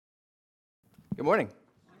Good morning.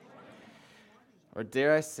 Or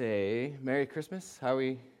dare I say, Merry Christmas? How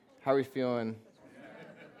are we feeling?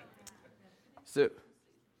 So,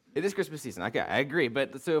 it is Christmas season. Okay, I agree.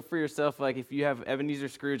 But so for yourself, like if you have Ebenezer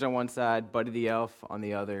Scrooge on one side, Buddy the Elf on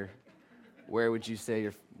the other, where would you say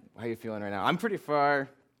how you feeling right now? I'm pretty far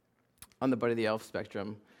on the Buddy the Elf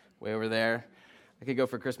spectrum, way over there. I could go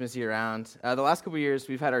for Christmas year-round. The last couple of years,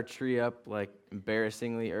 we've had our tree up like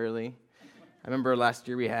embarrassingly early. I remember last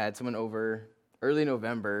year we had someone over early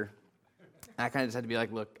November. I kind of just had to be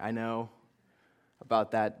like, look, I know about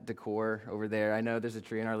that decor over there. I know there's a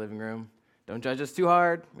tree in our living room. Don't judge us too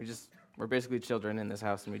hard. We're basically children in this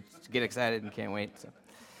house, and we just get excited and can't wait. So,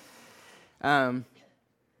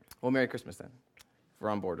 well, Merry Christmas then, if we're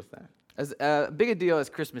on board with that. As big a deal as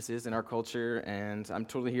Christmas is in our culture, and I'm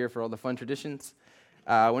totally here for all the fun traditions,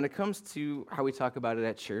 when it comes to how we talk about it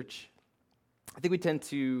at church, I think we tend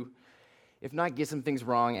to, if not get some things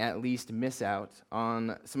wrong, at least miss out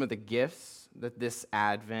on some of the gifts that this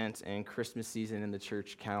Advent and Christmas season in the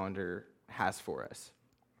church calendar has for us.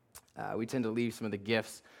 We tend to leave some of the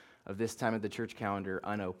gifts of this time of the church calendar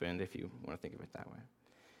unopened, if you want to think of it that way.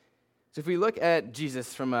 So if we look at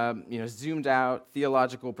Jesus from a zoomed out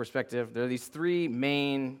theological perspective, there are these three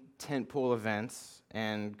main tentpole events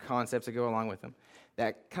and concepts that go along with them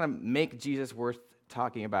that kind of make Jesus worth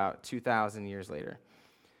talking about 2,000 years later.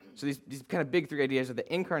 So these kind of big three ideas are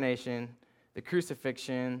the Incarnation, the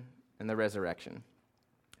Crucifixion, and the Resurrection.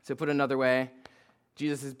 So put another way,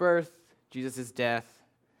 Jesus' birth, Jesus' death,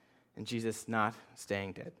 and Jesus not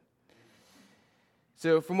staying dead.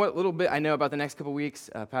 So from what little bit I know about the next couple weeks,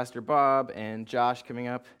 Pastor Bob and Josh coming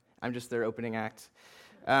up, I'm just their opening act.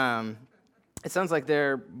 It sounds like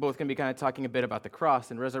they're both going to be kind of talking a bit about the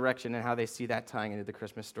cross and resurrection and how they see that tying into the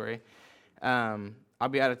Christmas story. I'll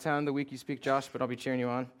be out of town the week you speak, Josh, but I'll be cheering you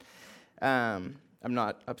on. I'm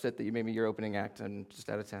not upset that you made me your opening act. I'm just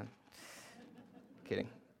out of town. Kidding.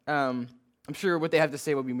 I'm sure what they have to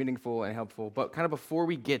say will be meaningful and helpful, but kind of before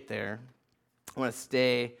we get there, I want to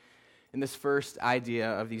stay in this first idea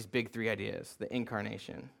of these big three ideas, the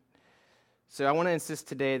Incarnation. So I want to insist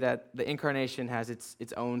today that the Incarnation has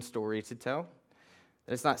its own story to tell,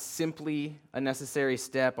 that it's not simply a necessary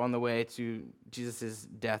step on the way to Jesus'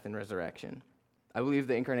 death and resurrection. I believe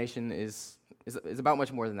the Incarnation is about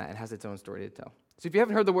much more than that. It has its own story to tell. So if you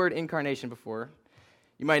haven't heard the word Incarnation before,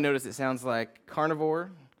 you might notice it sounds like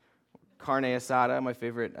carnivore, carne asada, my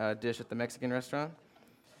favorite dish at the Mexican restaurant.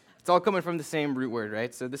 It's all coming from the same root word,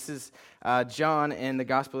 right? So this is John in the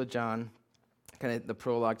Gospel of John, kind of the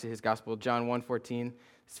prologue to his Gospel, John 1:14.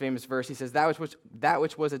 This famous verse, he says, that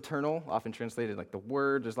which was eternal, often translated like the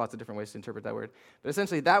Word. There's lots of different ways to interpret that word. But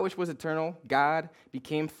essentially, that which was eternal, God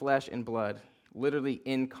became flesh and blood, literally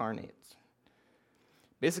incarnates.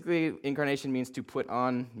 Basically, incarnation means to put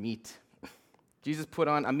on meat. Jesus put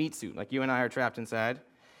on a meat suit, like you and I are trapped inside,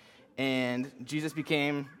 and Jesus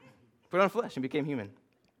put on flesh and became human.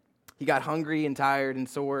 He got hungry and tired and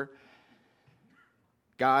sore.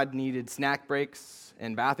 God needed snack breaks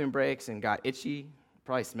and bathroom breaks and got itchy.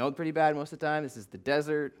 Probably smelled pretty bad most of the time. This is the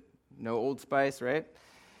desert, no Old Spice, right?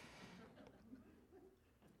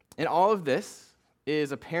 And all of this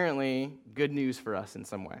is apparently good news for us in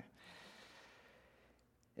some way.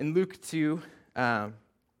 In Luke 2, when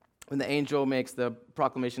the angel makes the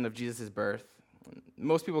proclamation of Jesus' birth,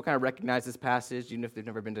 most people kind of recognize this passage, even if they've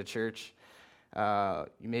never been to church. You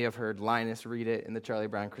may have heard Linus read it in the Charlie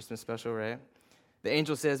Brown Christmas special, right? The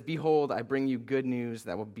angel says, "Behold, I bring you good news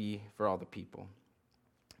that will be for all the people."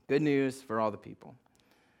 Good news for all the people.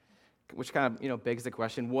 Which kind of, begs the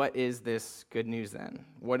question, what is this good news then?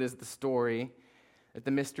 What is the story that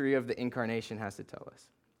the mystery of the Incarnation has to tell us?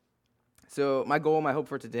 So my goal, my hope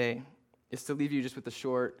for today is to leave you just with a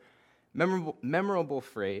short, memorable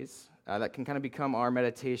phrase that can kind of become our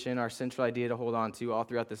meditation, our central idea to hold on to all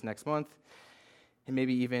throughout this next month, and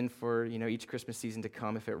maybe even for each Christmas season to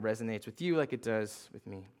come if it resonates with you like it does with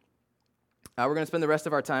me. We're going to spend the rest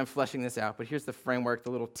of our time fleshing this out, but here's the framework,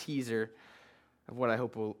 the little teaser of what I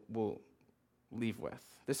hope we'll leave with.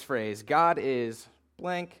 This phrase, God is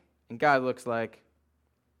blank, and God looks like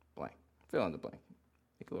blank. Fill in the blank.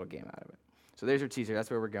 Make a little game out of it. So there's your teaser.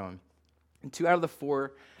 That's where we're going. In 2 out of the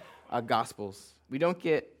 4 Gospels, we don't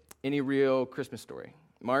get any real Christmas story.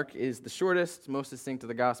 Mark is the shortest, most succinct of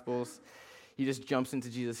the Gospels. He just jumps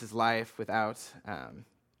into Jesus' life without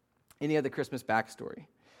any other Christmas backstory.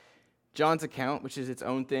 John's account, which is its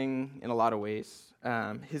own thing in a lot of ways,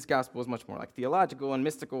 his gospel is much more like theological and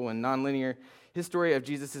mystical and nonlinear. His story of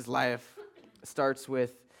Jesus' life starts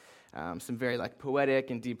with some very poetic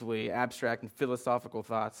and deeply abstract and philosophical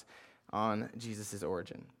thoughts on Jesus'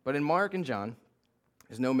 origin. But in Mark and John,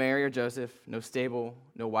 There's no Mary or Joseph, no stable,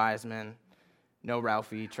 no wise men, no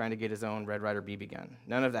Ralphie trying to get his own Red Ryder BB gun.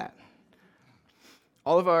 None of that.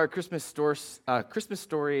 All of our Christmas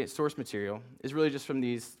story source material is really just from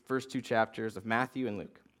these first two chapters of Matthew and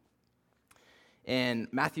Luke. And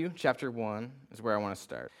Matthew chapter 1 is where I want to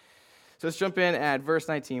start. So let's jump in at verse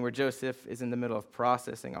 19, where Joseph is in the middle of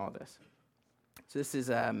processing all this. So this is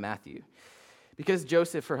Matthew. Because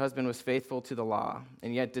Joseph, her husband, was faithful to the law,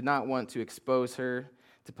 and yet did not want to expose her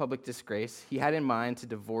to public disgrace, he had in mind to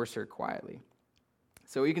divorce her quietly.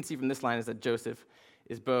 So what you can see from this line is that Joseph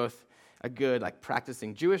is both a good,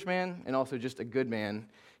 practicing Jewish man, and also just a good man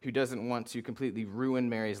who doesn't want to completely ruin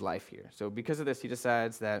Mary's life here. So because of this, he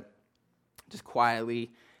decides that just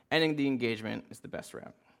quietly ending the engagement is the best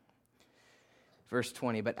route. Verse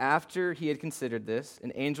 20, but after he had considered this,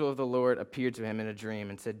 an angel of the Lord appeared to him in a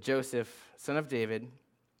dream and said, Joseph, son of David,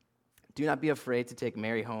 do not be afraid to take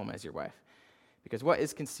Mary home as your wife, because what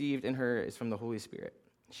is conceived in her is from the Holy Spirit.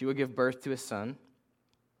 She will give birth to a son,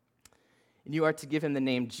 and you are to give him the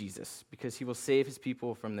name Jesus, because he will save his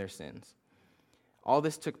people from their sins. All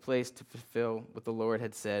this took place to fulfill what the Lord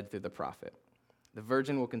had said through the prophet. The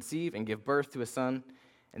virgin will conceive and give birth to a son,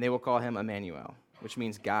 and they will call him Immanuel, which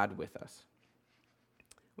means God with us.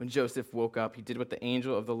 When Joseph woke up, he did what the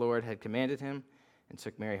angel of the Lord had commanded him and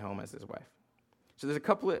took Mary home as his wife. So there's a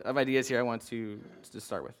couple of ideas here I want to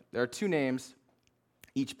start with. There are two names,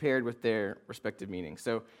 each paired with their respective meanings.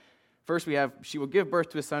 So first we have, she will give birth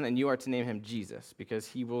to a son, and you are to name him Jesus, because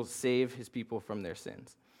he will save his people from their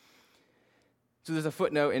sins. So there's a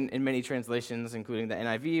footnote in many translations, including the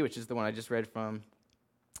NIV, which is the one I just read from,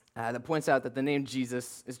 that points out that the name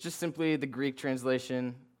Jesus is just simply the Greek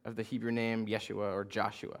translation of the Hebrew name Yeshua or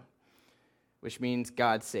Joshua, which means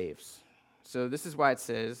God saves. So this is why it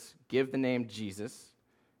says, give the name Jesus,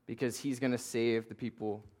 because he's going to save the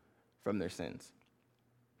people from their sins.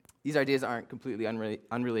 These ideas aren't completely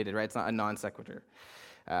unrelated, right? It's not a non sequitur.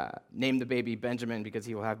 Name the baby Benjamin because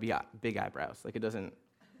he will have big eyebrows.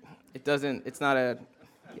 It's not a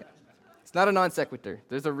non sequitur.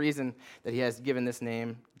 There's a reason that he has given this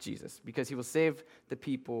name Jesus, because he will save the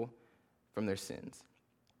people from their sins.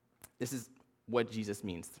 This is what Jesus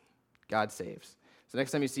means. God saves. So next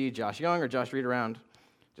time you see Josh Young or Josh Reed around,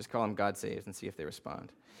 just call him God saves and see if they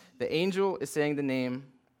respond. The angel is saying name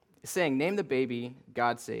the baby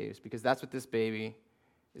God saves, because that's what this baby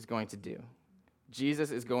is going to do. Jesus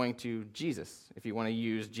is going to Jesus, if you want to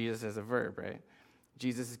use Jesus as a verb, right?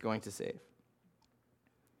 Jesus is going to save.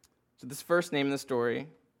 So this first name in the story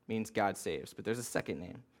means God saves, but there's a second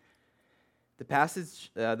name. The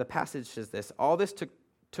passage says this: all this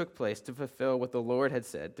took place to fulfill what the Lord had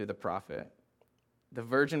said through the prophet. The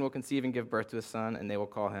virgin will conceive and give birth to a son, and they will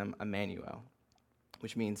call him Immanuel,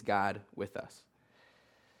 which means God with us.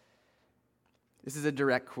 This is a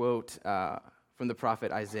direct quote from the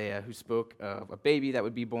prophet Isaiah, who spoke of a baby that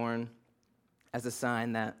would be born as a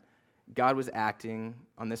sign that God was acting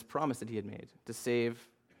on this promise that he had made to save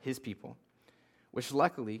his people, which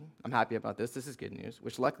luckily, I'm happy about this is good news,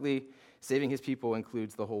 which luckily saving his people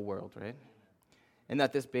includes the whole world, right? And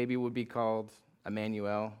that this baby would be called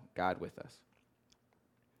Immanuel, God with us.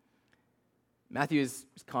 Matthew is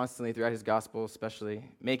constantly, throughout his gospel especially,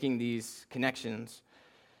 making these connections,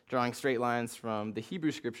 drawing straight lines from the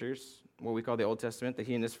Hebrew scriptures, what we call the Old Testament, that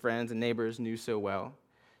he and his friends and neighbors knew so well,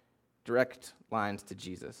 direct lines to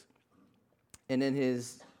Jesus. And in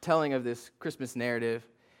his telling of this Christmas narrative,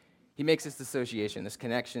 he makes this association, this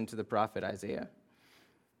connection to the prophet Isaiah.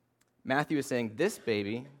 Matthew is saying this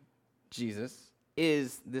baby, Jesus,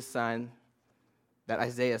 is this sign that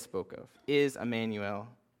Isaiah spoke of, is Immanuel,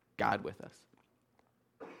 God with us.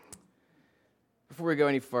 Before we go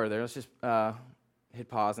any further, let's just hit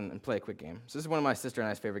pause and play a quick game. So this is one of my sister and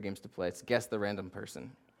I's favorite games to play. It's Guess the Random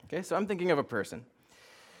Person. Okay, so I'm thinking of a person.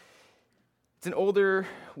 It's an older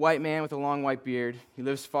white man with a long white beard. He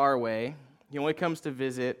lives far away. He only comes to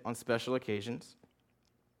visit on special occasions.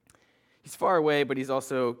 He's far away, but he's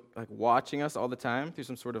also watching us all the time through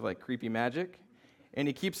some sort of creepy magic. And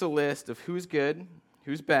he keeps a list of who's good,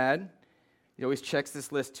 who's bad. He always checks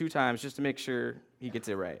this list 2 times just to make sure he gets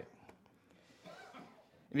it right.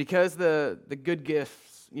 And because the good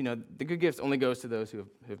gifts, the good gifts only goes to those who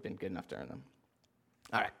have been good enough to earn them.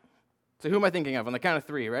 All right. So who am I thinking of? On the count of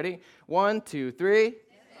 3. Ready? 1, 2, 3. Santa.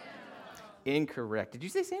 Incorrect. Did you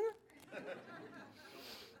say Santa?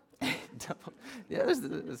 Yeah,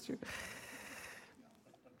 that's true.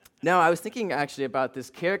 No, I was thinking actually about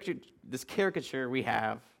this caricature we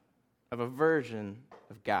have of a version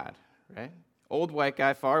of God, right? Old white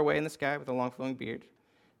guy, far away in the sky with a long flowing beard.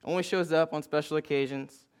 Only shows up on special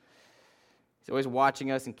occasions. He's always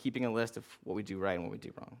watching us and keeping a list of what we do right and what we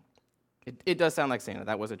do wrong. It does sound like Santa.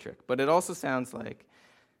 That was a trick. But it also sounds like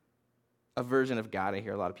a version of God I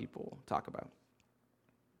hear a lot of people talk about.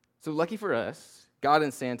 So lucky for us, God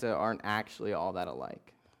and Santa aren't actually all that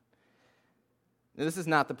alike. Now, this is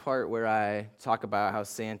not the part where I talk about how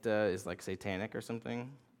Santa is like satanic or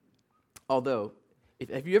something. Although,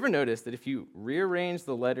 have you ever noticed that if you rearrange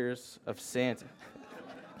the letters of Santa...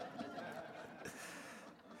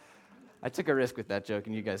 I took a risk with that joke,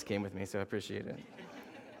 and you guys came with me, so I appreciate it.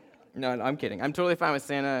 No, I'm kidding. I'm totally fine with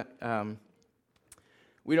Santa.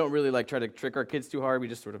 We don't really try to trick our kids too hard. We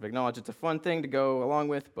just sort of acknowledge it's a fun thing to go along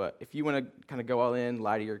with. But if you want to kind of go all in,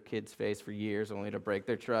 lie to your kid's face for years only to break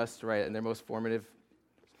their trust, right, and their most formative...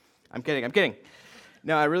 I'm kidding.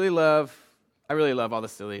 No, I really love all the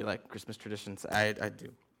silly, Christmas traditions. I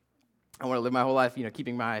do. I want to live my whole life,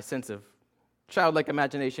 keeping my sense of childlike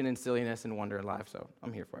imagination and silliness and wonder alive, so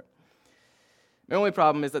I'm here for it. My only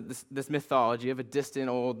problem is that this mythology of a distant,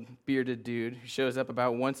 old, bearded dude who shows up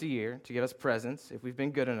about once a year to give us presents, if we've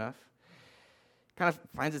been good enough, kind of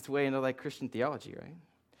finds its way into, Christian theology, right?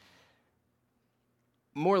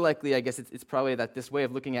 More likely, I guess, it's probably that this way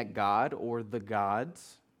of looking at God or the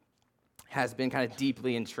gods has been kind of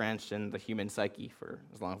deeply entrenched in the human psyche for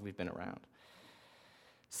as long as we've been around.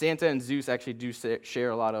 Santa and Zeus actually do share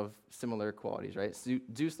a lot of similar qualities, right?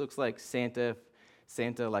 Zeus looks like Santa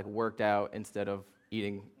worked out instead of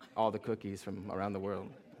eating all the cookies from around the world.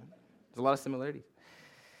 There's a lot of similarities.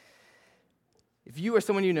 If you or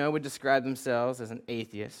someone you know would describe themselves as an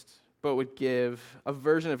atheist, but would give a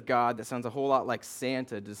version of God that sounds a whole lot like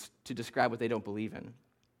Santa to describe what they don't believe in,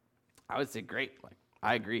 I would say, great,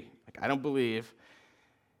 I agree. I don't believe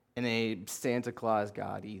in a Santa Claus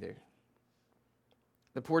God either.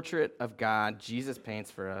 The portrait of God Jesus paints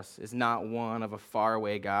for us is not one of a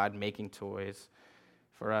faraway God making toys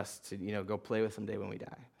for us to, go play with someday when we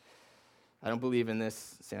die. I don't believe in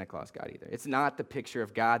this Santa Claus God either. It's not the picture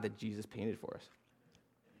of God that Jesus painted for us.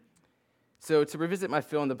 So to revisit my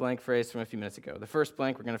fill-in-the-blank phrase from a few minutes ago, the first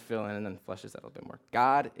blank we're going to fill in and then flesh this out a little bit more.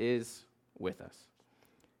 God is with us.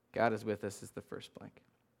 God is with us is the first blank.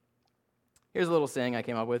 Here's a little saying I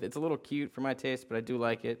came up with. It's a little cute for my taste, but I do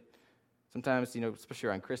like it. Sometimes, especially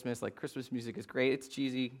around Christmas, Christmas music is great. It's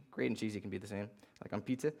cheesy. Great and cheesy can be the same, like on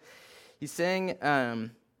pizza. He's saying,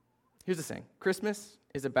 here's the saying. Christmas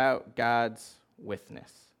is about God's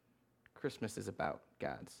with-ness. Christmas is about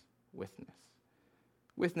God's with-ness.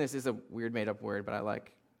 With-ness is a weird made-up word, but I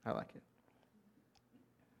like it.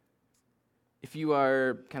 If you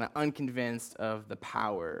are kind of unconvinced of the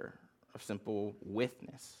power of simple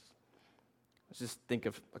with-ness, let's just think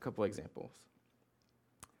of a couple examples.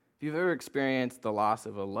 If you've ever experienced the loss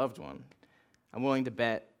of a loved one, I'm willing to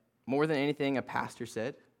bet more than anything a pastor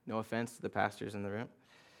said, no offense to the pastors in the room,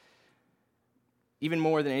 even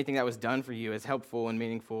more than anything that was done for you, as helpful and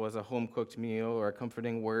meaningful as a home-cooked meal or a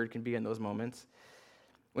comforting word can be in those moments.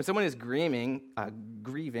 When someone is grieving,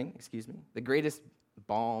 the greatest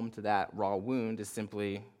balm to that raw wound is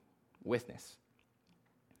simply with-ness.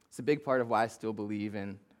 It's a big part of why I still believe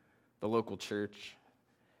in the local church.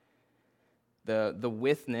 The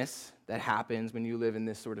with-ness that happens when you live in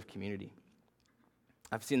this sort of community.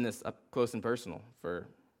 I've seen this up close and personal for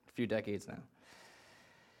a few decades now.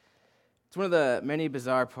 It's one of the many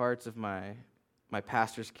bizarre parts of my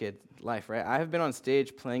pastor's kid life, right? I have been on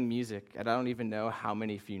stage playing music at I don't even know how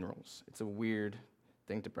many funerals. It's a weird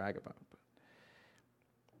thing to brag about. But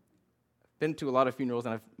I've been to a lot of funerals,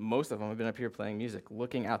 and most of them I've been up here playing music,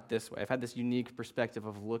 looking out this way. I've had this unique perspective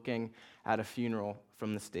of looking at a funeral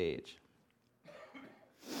from the stage.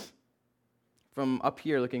 From up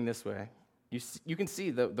here looking this way, you can see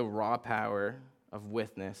the raw power of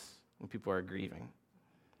with-ness when people are grieving,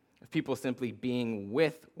 of people simply being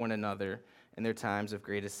with one another in their times of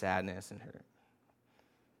greatest sadness and hurt.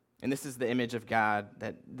 And this is the image of God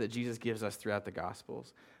that Jesus gives us throughout the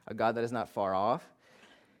Gospels, a God that is not far off,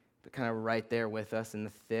 but kind of right there with us in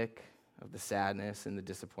the thick of the sadness and the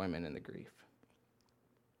disappointment and the grief.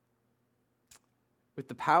 With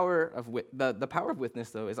the power of the power of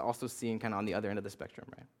witness, though, is also seen kind of on the other end of the spectrum,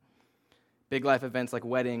 right? Big life events like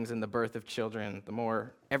weddings and the birth of children, the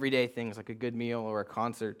more everyday things like a good meal or a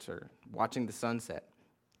concert or watching the sunset.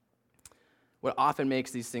 What often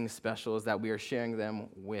makes these things special is that we are sharing them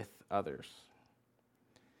with others.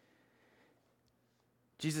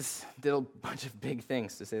 Jesus did a bunch of big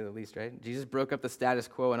things, to say the least, right? Jesus broke up the status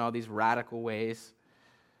quo in all these radical ways.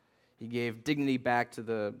 He gave dignity back to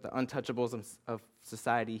the untouchables of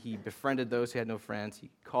society. He befriended those who had no friends. He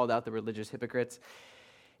called out the religious hypocrites.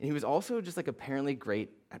 And he was also just apparently great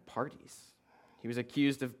at parties. He was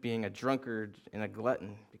accused of being a drunkard and a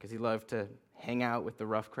glutton because he loved to hang out with the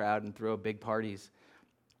rough crowd and throw big parties,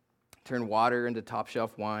 turn water into top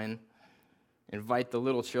shelf wine, invite the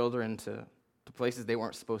little children to places they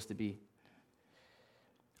weren't supposed to be.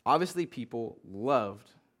 Obviously, people loved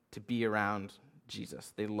to be around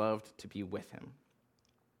Jesus. They loved to be with him.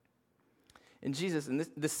 And Jesus, and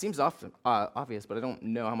this seems obvious, but I don't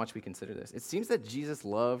know how much we consider this. It seems that Jesus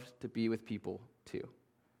loved to be with people too.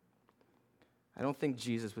 I don't think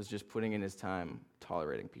Jesus was just putting in his time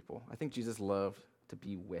tolerating people. I think Jesus loved to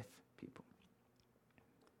be with people.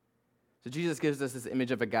 So Jesus gives us this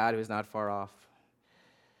image of a God who is not far off.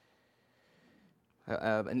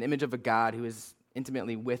 An image of a God who is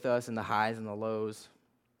intimately with us in the highs and the lows.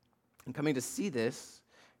 And coming to see this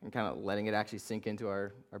and kind of letting it actually sink into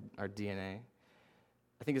our DNA,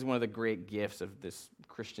 I think is one of the great gifts of this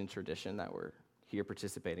Christian tradition that we're here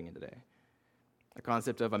participating in today. The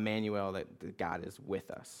concept of Immanuel, that God is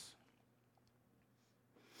with us.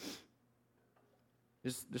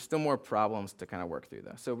 There's still more problems to kind of work through,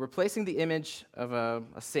 though. So replacing the image of a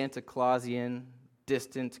Santa Clausian,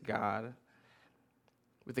 distant God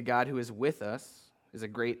with a God who is with us is a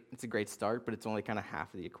great start, but it's only kind of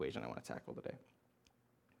half of the equation I want to tackle today.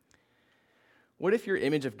 What if your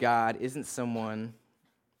image of God isn't someone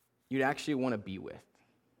you'd actually want to be with?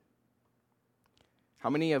 How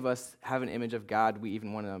many of us have an image of God we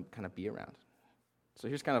even want to kind of be around? So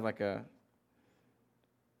here's kind of like a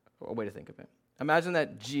way to think of it. Imagine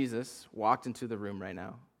that Jesus walked into the room right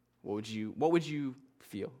now. What would you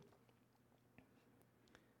feel?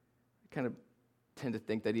 I kind of tend to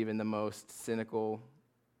think that even the most cynical,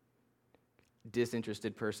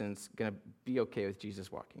 disinterested person's going to be okay with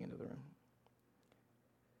Jesus walking into the room.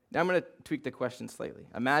 Now I'm going to tweak the question slightly.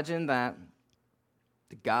 Imagine that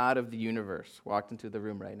the God of the universe walked into the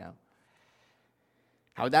room right now.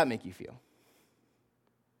 How would that make you feel?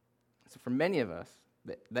 So for many of us,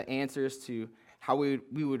 the answers to how we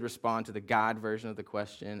would respond to the God version of the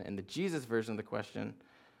question and the Jesus version of the question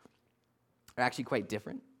are actually quite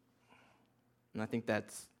different. And I think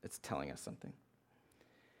it's telling us something.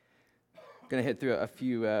 I'm going to hit through a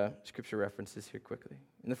few scripture references here quickly.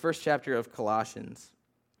 In the first chapter of Colossians,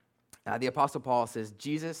 the Apostle Paul says,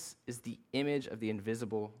 Jesus is the image of the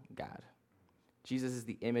invisible God. Jesus is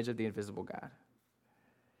the image of the invisible God.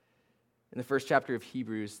 In the first chapter of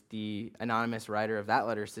Hebrews, the anonymous writer of that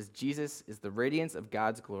letter says, Jesus is the radiance of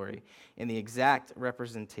God's glory and the exact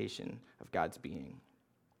representation of God's being.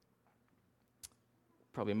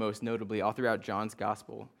 Probably most notably, all throughout John's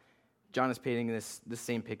gospel, John is painting this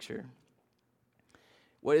same picture.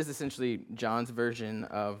 What is essentially John's version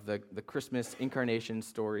of the Christmas incarnation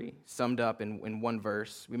story summed up in one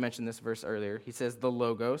verse? We mentioned this verse earlier. He says, the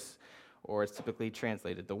Logos, or it's typically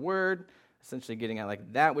translated the Word, essentially getting at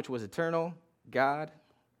like that which was eternal, God,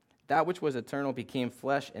 that which was eternal became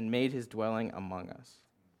flesh and made his dwelling among us.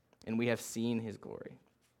 And we have seen his glory.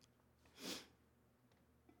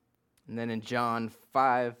 And then in John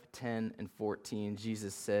 5, 10, and 14,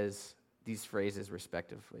 Jesus says these phrases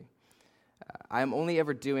respectively. I am only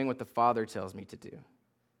ever doing what the Father tells me to do.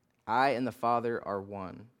 I and the Father are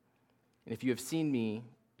one. And if you have seen me,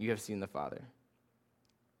 you have seen the Father.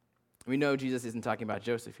 We know Jesus isn't talking about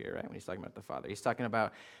Joseph here, right, when he's talking about the Father. He's talking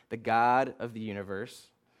about the God of the universe,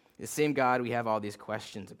 the same God we have all these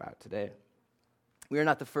questions about today. We are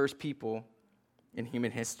not the first people in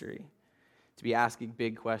human history to be asking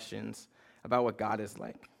big questions about what God is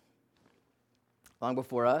like. Long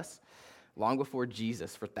before us, long before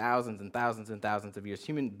Jesus, for thousands and thousands and thousands of years,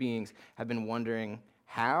 human beings have been wondering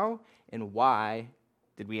how and why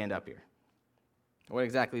did we end up here? What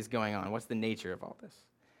exactly is going on? What's the nature of all this?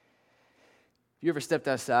 You ever stepped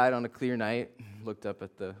outside on a clear night, looked up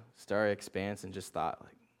at the starry expanse, and just thought,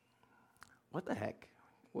 like, what the heck?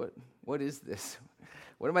 What is this?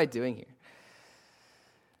 What am I doing here?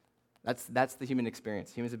 That's the human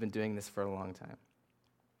experience. Humans have been doing this for a long time.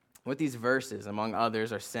 What these verses, among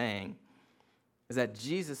others, are saying is that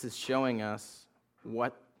Jesus is showing us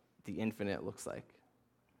what the infinite looks like.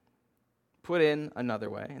 Put in another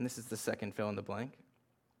way, and this is the second fill in the blank,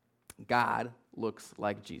 God looks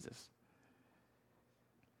like Jesus.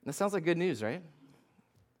 That sounds like good news, right?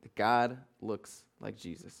 That God looks like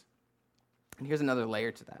Jesus. And here's another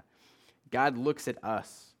layer to that. God looks at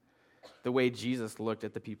us the way Jesus looked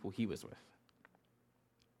at the people he was with.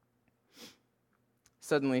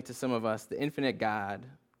 Suddenly, to some of us, the infinite God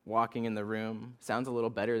walking in the room sounds a little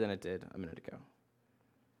better than it did a minute ago.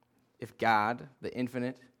 If God, the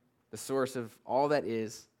infinite, the source of all that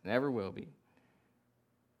is and ever will be,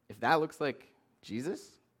 if that looks like Jesus,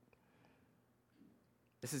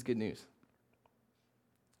 this is good news.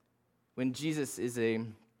 When Jesus is a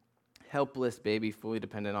helpless baby fully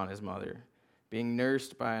dependent on his mother, being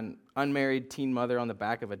nursed by an unmarried teen mother on the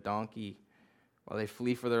back of a donkey while they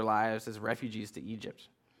flee for their lives as refugees to Egypt.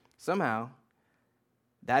 Somehow,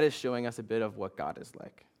 that is showing us a bit of what God is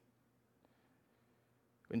like.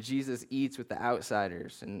 When Jesus eats with the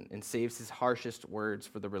outsiders and saves his harshest words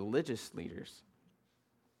for the religious leaders,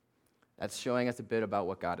 that's showing us a bit about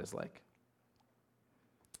what God is like.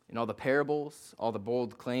 In all the parables, all the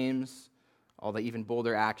bold claims, all the even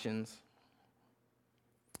bolder actions,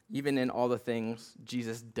 even in all the things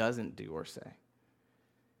Jesus doesn't do or say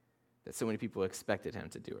that so many people expected him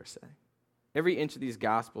to do or say. Every inch of these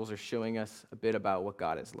Gospels are showing us a bit about what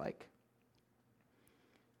God is like.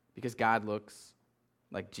 Because God looks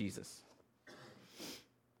like Jesus.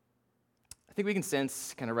 I think we can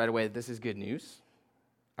sense kind of right away that this is good news.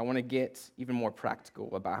 I want to get even more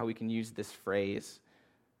practical about how we can use this phrase,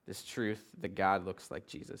 this truth, that God looks like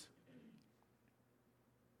Jesus.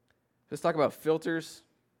 Let's talk about filters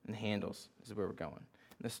and handles. This is where we're going.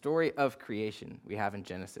 In the story of creation we have in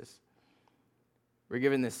Genesis, we're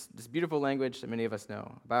given this beautiful language that many of us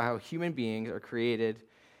know about how human beings are created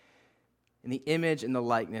in the image and the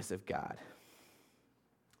likeness of God.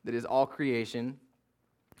 That is, all creation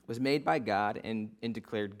was made by God and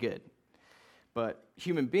declared good. But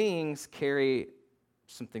human beings carry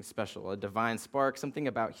something special, a divine spark. Something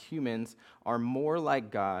about humans are more like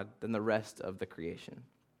God than the rest of the creation.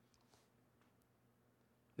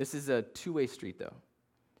 This is a two-way street, though.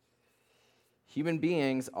 Human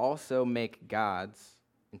beings also make gods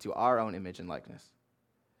into our own image and likeness.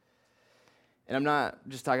 And I'm not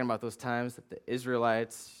just talking about those times that the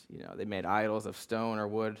Israelites, they made idols of stone or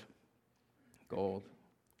wood, gold.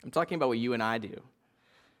 I'm talking about what you and I do.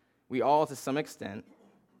 We all, to some extent,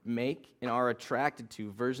 make and are attracted to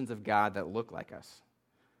versions of God that look like us,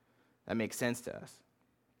 that make sense to us.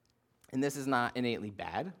 And this is not innately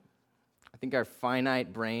bad. I think our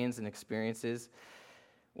finite brains and experiences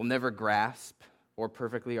will never grasp or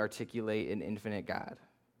perfectly articulate an infinite God.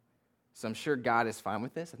 So I'm sure God is fine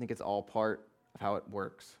with this. I think it's all part of how it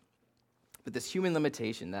works. But this human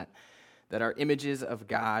limitation that our images of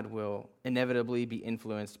God will inevitably be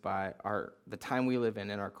influenced by the time we live in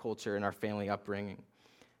and our culture and our family upbringing,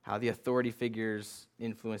 how the authority figures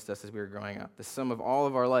influenced us as we were growing up. The sum of all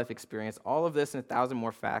of our life experience, all of this and 1,000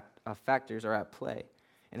 more factors are at play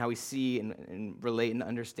in how we see and relate and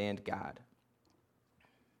understand God.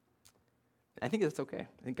 I think that's okay.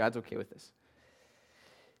 I think God's okay with this.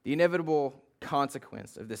 The inevitable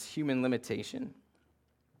consequence of this human limitation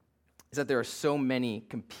is that there are so many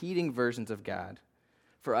competing versions of God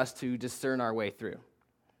for us to discern our way through.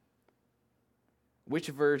 Which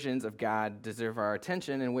versions of God deserve our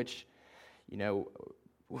attention and which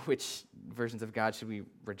versions of God should we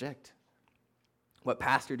reject? What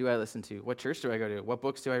pastor do I listen to? What church do I go to? What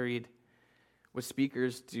books do I read? What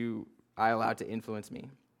speakers do I allow to influence me?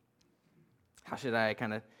 How should I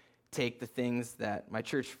kind of take the things that my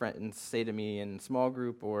church friends say to me in small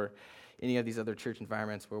group or any of these other church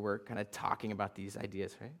environments where we're kind of talking about these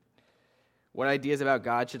ideas, right? What ideas about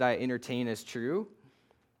God should I entertain as true?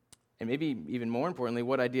 And maybe even more importantly,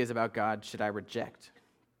 what ideas about God should I reject?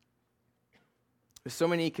 There's so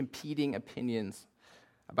many competing opinions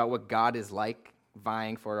about what God is like,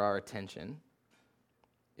 vying for our attention.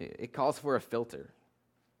 It calls for a filter.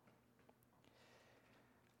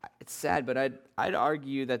 It's sad, but I'd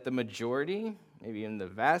argue that the majority, maybe even the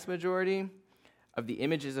vast majority, of the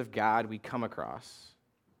images of God we come across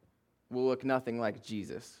will look nothing like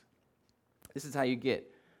Jesus. This is how you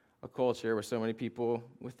get a culture where so many people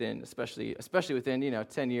within, especially within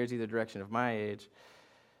 10 years either direction of my age,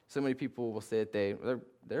 so many people will say that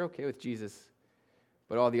they're okay with Jesus,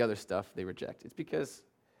 but all the other stuff they reject. It's because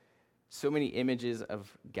so many images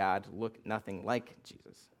of God look nothing like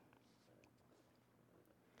Jesus.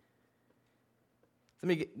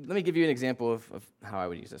 Let me give you an example of how I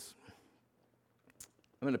would use this.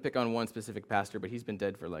 I'm going to pick on one specific pastor, but he's been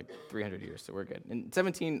dead for like 300 years, so we're good. In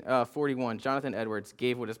 1741, Jonathan Edwards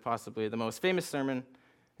gave what is possibly the most famous sermon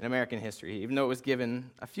in American history, even though it was given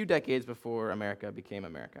a few decades before America became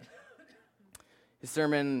America. His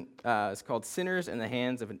sermon is called Sinners in the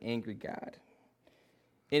Hands of an Angry God.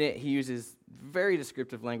 In it, he uses very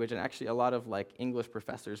descriptive language, and actually a lot of English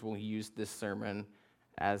professors will use this sermon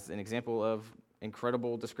as an example of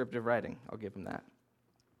incredible descriptive writing. I'll give him that.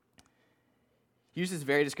 He uses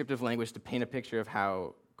very descriptive language to paint a picture of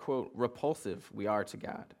how, quote, repulsive we are to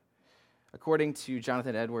God. According to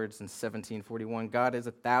Jonathan Edwards in 1741, God is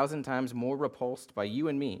 1,000 times more repulsed by you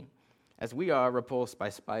and me as we are repulsed by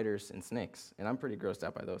spiders and snakes. And I'm pretty grossed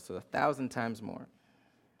out by those, so 1,000 times more.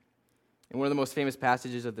 In one of the most famous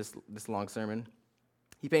passages of this long sermon,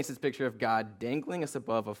 he paints this picture of God dangling us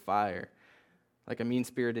above a fire like a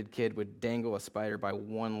mean-spirited kid would dangle a spider by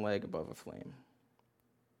one leg above a flame.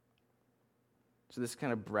 So this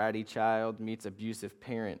kind of bratty child meets abusive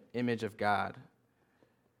parent, image of God.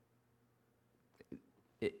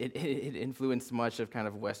 It influenced much of kind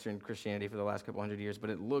of Western Christianity for the last couple hundred years, but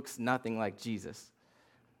it looks nothing like Jesus.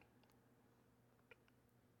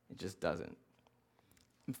 It just doesn't.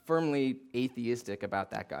 I'm firmly atheistic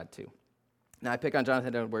about that God too. Now I pick on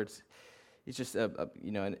Jonathan Edwards. He's just an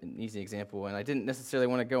easy example, and I didn't necessarily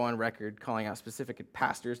want to go on record calling out specific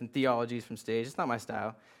pastors and theologies from stage. It's not my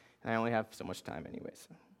style, and I only have so much time anyway.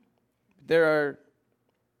 So. There are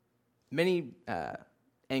many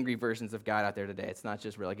angry versions of God out there today. It's not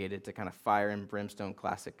just relegated to kind of fire and brimstone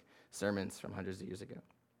classic sermons from hundreds of years ago.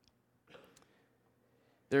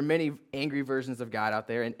 There are many angry versions of God out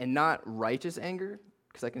there, and not righteous anger,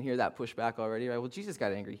 because I can hear that pushback already. Right? Well, Jesus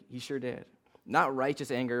got angry. He sure did. Not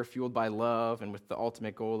righteous anger fueled by love and with the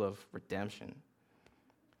ultimate goal of redemption.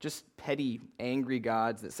 Just petty, angry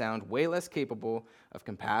gods that sound way less capable of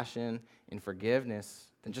compassion and forgiveness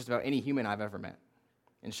than just about any human I've ever met.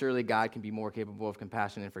 And surely God can be more capable of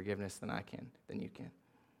compassion and forgiveness than I can, than you can.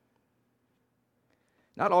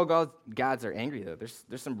 Not all gods are angry, though.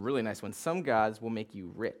 There's some really nice ones. Some gods will make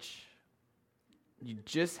you rich. You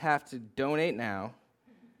just have to donate now.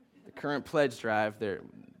 The current pledge drive,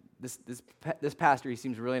 this pastor, he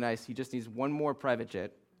seems really nice. He just needs one more private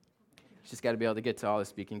jet. He's just got to be able to get to all the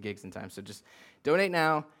speaking gigs in time. So just donate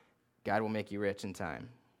now. God will make you rich in time.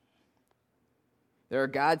 There are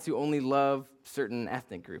gods who only love certain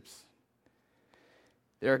ethnic groups.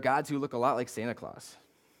 There are gods who look a lot like Santa Claus.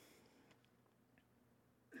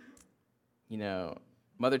 You know,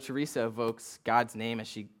 Mother Teresa evokes God's name as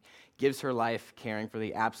she gives her life caring for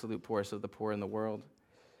the absolute poorest of the poor in the world.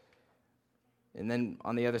 And then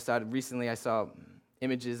on the other side, recently I saw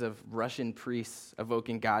images of Russian priests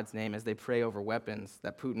evoking God's name as they pray over weapons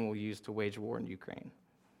that Putin will use to wage war in Ukraine.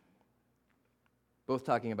 Both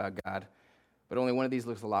talking about God, but only one of these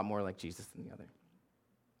looks a lot more like Jesus than the other.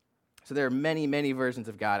 So there are many, many versions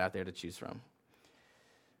of God out there to choose from.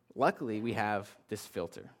 Luckily, we have this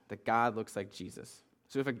filter, that God looks like Jesus.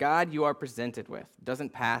 So if a God you are presented with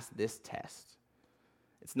doesn't pass this test,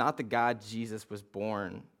 it's not the God Jesus was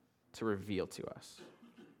born to reveal to us.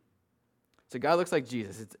 So God looks like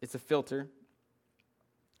Jesus. It's a filter.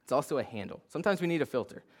 It's also a handle. Sometimes we need a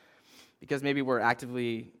filter because maybe we're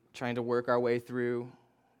actively trying to work our way through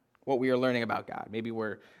what we are learning about God. Maybe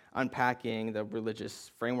we're unpacking the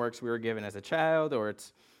religious frameworks we were given as a child, or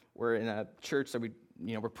we're in a church that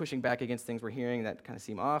we're pushing back against things we're hearing that kind of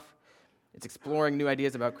seem off. It's exploring new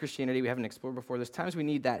ideas about Christianity we haven't explored before. There's times we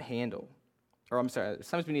need that handle. There's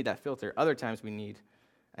times we need that filter. Other times we need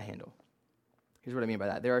a handle. Here's what I mean by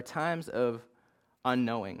that. There are times of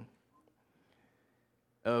unknowing,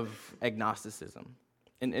 of agnosticism.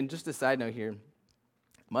 And just a side note here,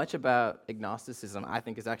 much about agnosticism I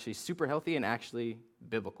think is actually super healthy and actually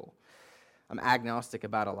biblical. I'm agnostic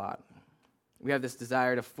about a lot. We have this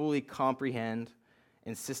desire to fully comprehend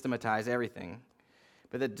and systematize everything,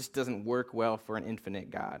 but that just doesn't work well for an infinite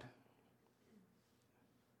God.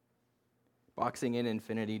 Boxing in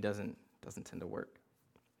infinity doesn't tend to work.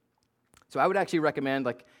 So I would actually recommend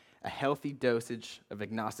a healthy dosage of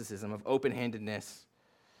agnosticism, of open-handedness,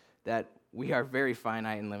 that we are very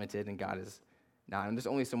finite and limited, and God is not. And there's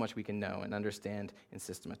only so much we can know and understand and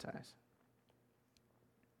systematize.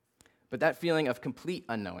 But that feeling of complete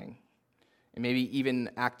unknowing, and maybe even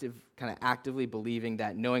actively believing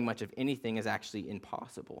that knowing much of anything is actually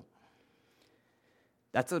impossible,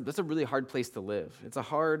 that's a really hard place to live. It's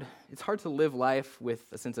hard to live life with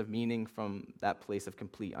a sense of meaning from that place of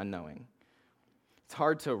complete unknowing. It's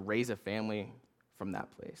hard to raise a family from that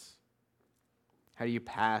place. How do you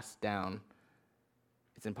pass down?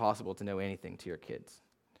 It's impossible to know anything to your kids.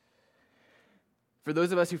 For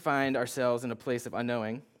those of us who find ourselves in a place of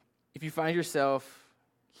unknowing, if you find yourself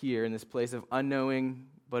here in this place of unknowing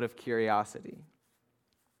but of curiosity,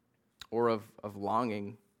 or of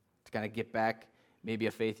longing to kind of get back maybe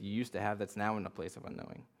a faith you used to have that's now in a place of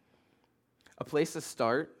unknowing, a place to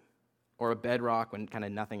start, or a bedrock when kind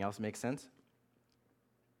of nothing else makes sense,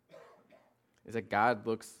 is that God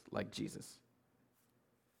looks like Jesus.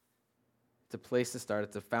 It's a place to start.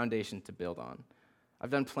 It's a foundation to build on.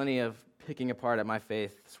 I've done plenty of picking apart at my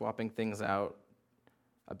faith, swapping things out,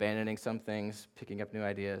 abandoning some things, picking up new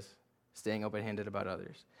ideas, staying open-handed about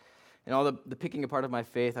others. And all the picking apart of my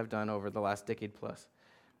faith I've done over the last decade plus.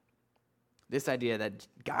 This idea that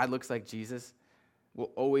God looks like Jesus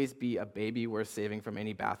will always be a baby worth saving from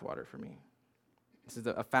any bathwater for me. This is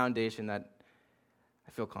a foundation that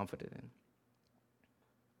I feel confident in.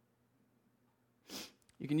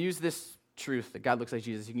 You can use this truth that God looks like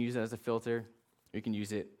Jesus. You can use it as a filter, or you can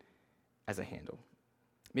use it as a handle.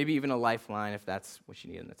 Maybe even a lifeline if that's what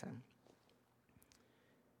you need in the time.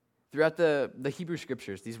 Throughout the Hebrew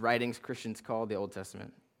Scriptures, these writings Christians call the Old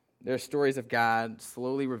Testament, there are stories of God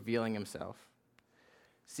slowly revealing himself.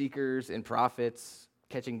 Seekers and prophets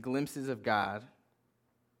catching glimpses of God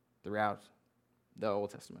throughout the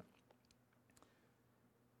Old Testament.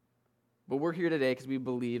 But we're here today because we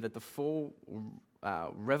believe that the full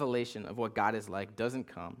revelation of what God is like doesn't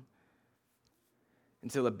come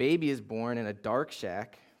until a baby is born in a dark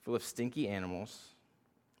shack full of stinky animals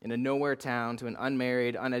in a nowhere town to an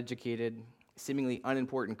unmarried, uneducated, seemingly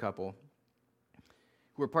unimportant couple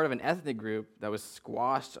who were part of an ethnic group that was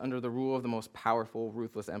squashed under the rule of the most powerful,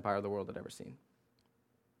 ruthless empire the world had ever seen.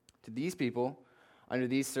 To these people, under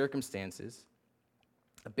these circumstances,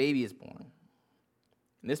 a baby is born.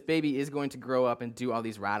 And this baby is going to grow up and do all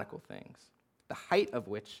these radical things, the height of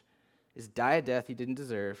which is die a death he didn't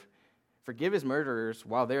deserve, forgive his murderers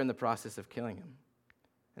while they're in the process of killing him,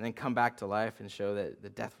 and then come back to life and show that the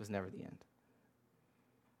death was never the end.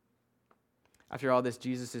 After all this,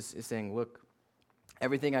 Jesus is saying, look,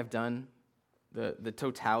 everything I've done, the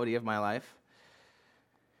totality of my life,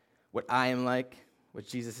 what I am like, what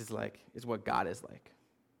Jesus is like, is what God is like.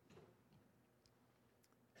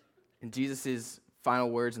 And Jesus' final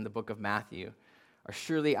words in the book of Matthew are,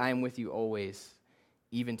 surely I am with you always,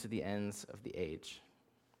 even to the ends of the age.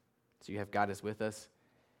 So you have God is with us,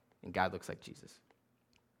 and God looks like Jesus.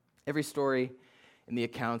 Every story in the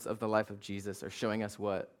accounts of the life of Jesus are showing us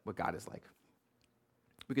what God is like.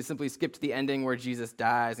 We could simply skip to the ending where Jesus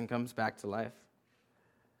dies and comes back to life.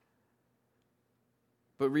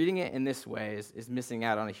 But reading it in this way is missing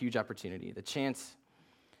out on a huge opportunity, the chance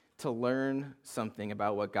to learn something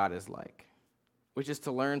about what God is like, which is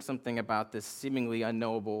to learn something about this seemingly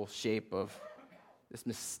unknowable shape of this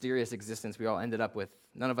mysterious existence we all ended up with.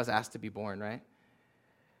 None of us asked to be born, right?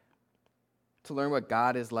 To learn what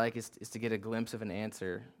God is like is to get a glimpse of an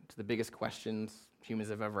answer to the biggest questions humans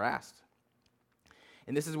have ever asked.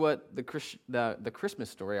 And this is what the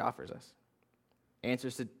Christmas story offers us.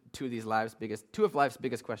 Answers to two of life's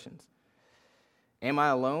biggest questions. Am I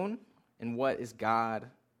alone? And what is God,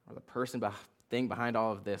 or the thing behind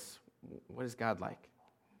all of this? What is God like?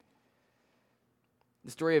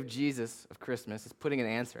 The story of Jesus, of Christmas, is putting an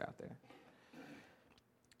answer out there.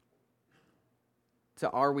 To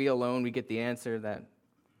are we alone, we get the answer that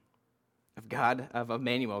of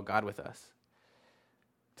Immanuel, God with us,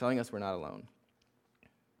 telling us we're not alone.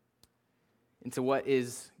 And to what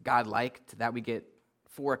is God like, to that we get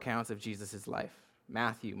 4 accounts of Jesus' life: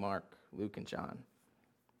 Matthew, Mark, Luke, and John.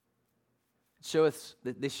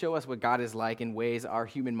 They show us what God is like in ways our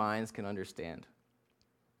human minds can understand.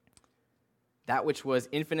 That which was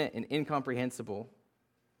infinite and incomprehensible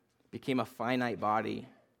became a finite body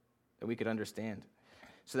that we could understand,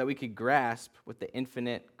 so that we could grasp what the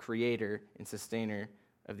infinite creator and sustainer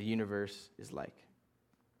of the universe is like.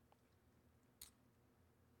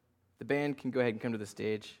 The band can go ahead and come to the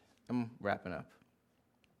stage. I'm wrapping up.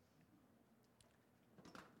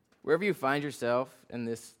 Wherever you find yourself in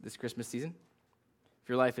this Christmas season, if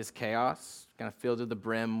your life is chaos, kind of filled to the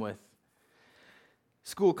brim with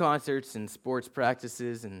school concerts and sports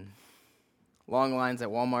practices and long lines at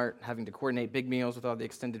Walmart, having to coordinate big meals with all the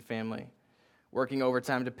extended family, working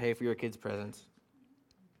overtime to pay for your kids' presents,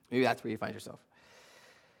 maybe that's where you find yourself.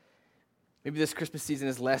 Maybe this Christmas season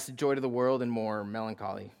is less joy to the world and more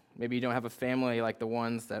melancholy. Maybe you don't have a family like the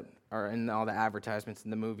ones that are in all the advertisements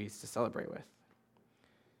and the movies to celebrate with.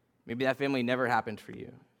 Maybe that family never happened for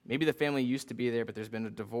you. Maybe the family used to be there, but there's been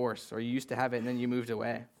a divorce, or you used to have it and then you moved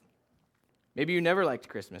away. Maybe you never liked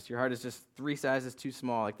Christmas. Your heart is just 3 sizes too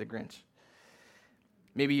small, like the Grinch.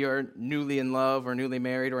 Maybe you're newly in love or newly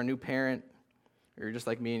married or a new parent, or you're just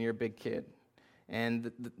like me and you're a big kid.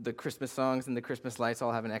 And the Christmas songs and the Christmas lights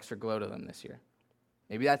all have an extra glow to them this year.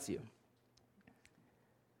 Maybe that's you.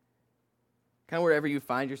 Kind of wherever you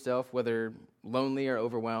find yourself, whether lonely or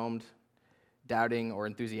overwhelmed, doubting or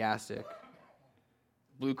enthusiastic,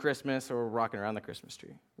 blue Christmas or rocking around the Christmas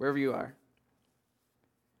tree, wherever you are,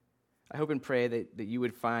 I hope and pray that you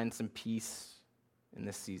would find some peace in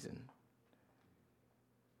this season.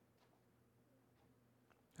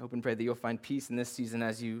 I hope and pray that you'll find peace in this season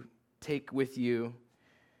as you take with you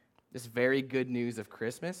this very good news of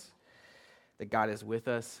Christmas, that God is with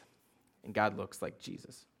us and God looks like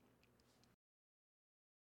Jesus.